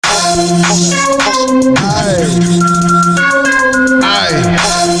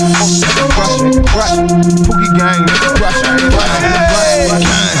Pookie gang,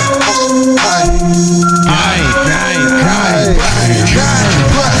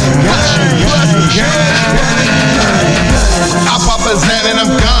 I pop a Zan and I'm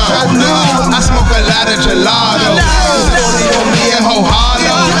gone. I smoke a lot of gelato. It's on me and Ho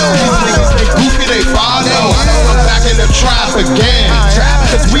Hollow. These niggas, they goofy, they follow. I'm back in the trap again.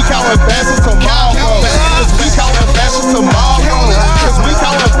 Cause we countin' bands tomorrow. Cause we countin' bands tomorrow. Cause we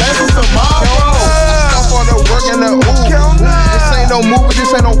countin' bands tomorrow. I stuff all the work in the ooh. This ain't no movie,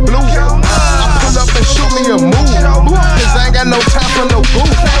 this ain't no blue. I pull up and shoot me a move. Cause I ain't got no time for no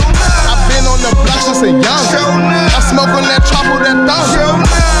booth. I've been on the block since a young. I smoke on that chop with that thumb.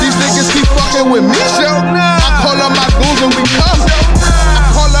 These niggas keep fucking with me. I call up my goons and we come. I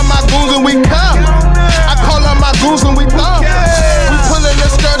call up my goons and we come. I call up my goons and we thumb. We pullin' the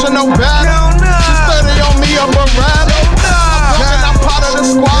scourge and no back. Just 30 on me up a rap. I'm fucking, I'm part of the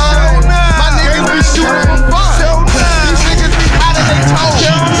squad. My niggas be shooting for fun. These niggas be out of their toes.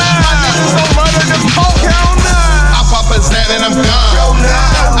 My niggas don't murder the coke. I pop a Zan and I'm gone.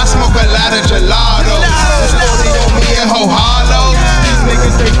 I smoke a lot of gelato. It's 40 on me and Ho Hollow. These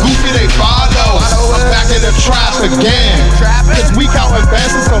niggas, they goofy, they follow. I'm back in the trap again. Cause we countin'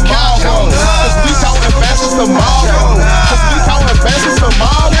 bands tomorrow. Cause we countin' bands tomorrow. Cause we countin' bands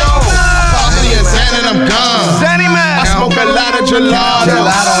tomorrow. Pop me a Zan and I'm gone. I smoke a lot of gelato.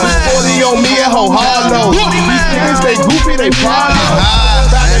 It's 40 on me and Ho Hollow. These niggas, they goofy, they follow.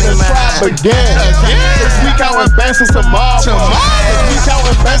 Back in the trap again. Cause we countin' bands tomorrow. Cause we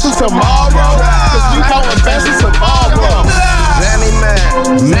countin' bands tomorrow. Cause we countin' bands tomorrow. Zanny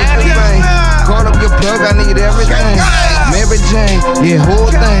man, call up your plug, I need everything. Mary Jane, yeah, whole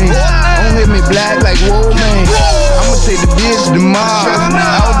thing. Don't hit me black like whoa man. I'ma take the bitch to Mars.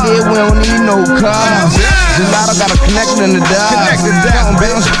 Out there we don't need no cars. Gelato got a connection in the dots. Counting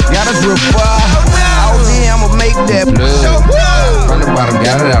bounce, got us real far. Out there I'ma make that plug. From the bottom,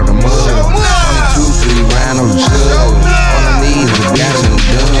 got it out the mud. 22, 3 round on the slug. All I need is a bench and I'm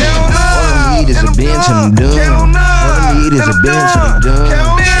done. All I need is a bench and I'm done. All I need is a bench and I'm done.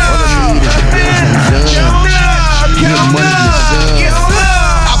 All I need is a bench and I'm done. Get money to the sun.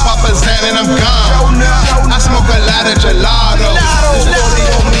 I pop a Zan and I'm gone. I smoke a lot of gelato. It's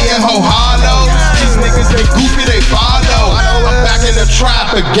 40 on me and Ho Hollow. These niggas, they goofy, they follow. I'm back in the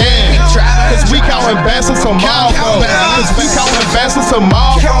trap again. Cause we countin' bands tomorrow. Cause we countin' bands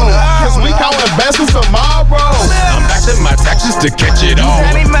tomorrow. Cause we countin' bands tomorrow. I'm back to my taxes to catch it all.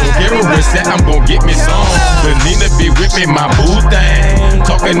 Don't give a reset, I'm gon' get me some. But Nina be with me, my boo thing.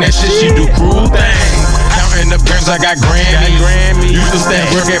 Talking that shit, she do cruel things. Counting the grams, I got Grammys. Used to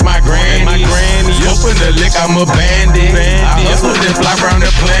stand work at my granny. Open the lick, I'm a bandit. I hustle and fly around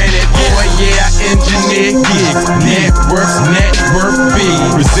the planet. Boy, yeah, I engineer gigs. Net worth big.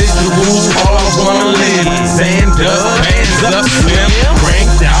 Residuals, all I wanna live. Sand up, bands up, slim.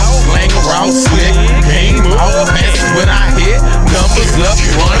 Cranked out, slang around slick. Came out, passes when I hit. Numbers up,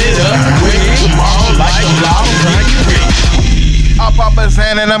 run it up quick. Tomorrow, like a law, run you rich. I pop a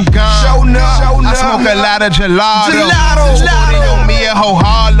Zan and I'm gone. I smoke a lot of gelato. 40 on me and Ho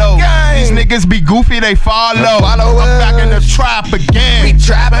Hollow. These niggas be goofy, they follow. I'm back in the trap again.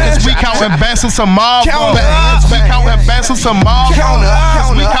 Cause we countin' bands tomorrow. Cause we countin' bands tomorrow.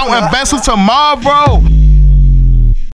 Cause we countin' bands tomorrow.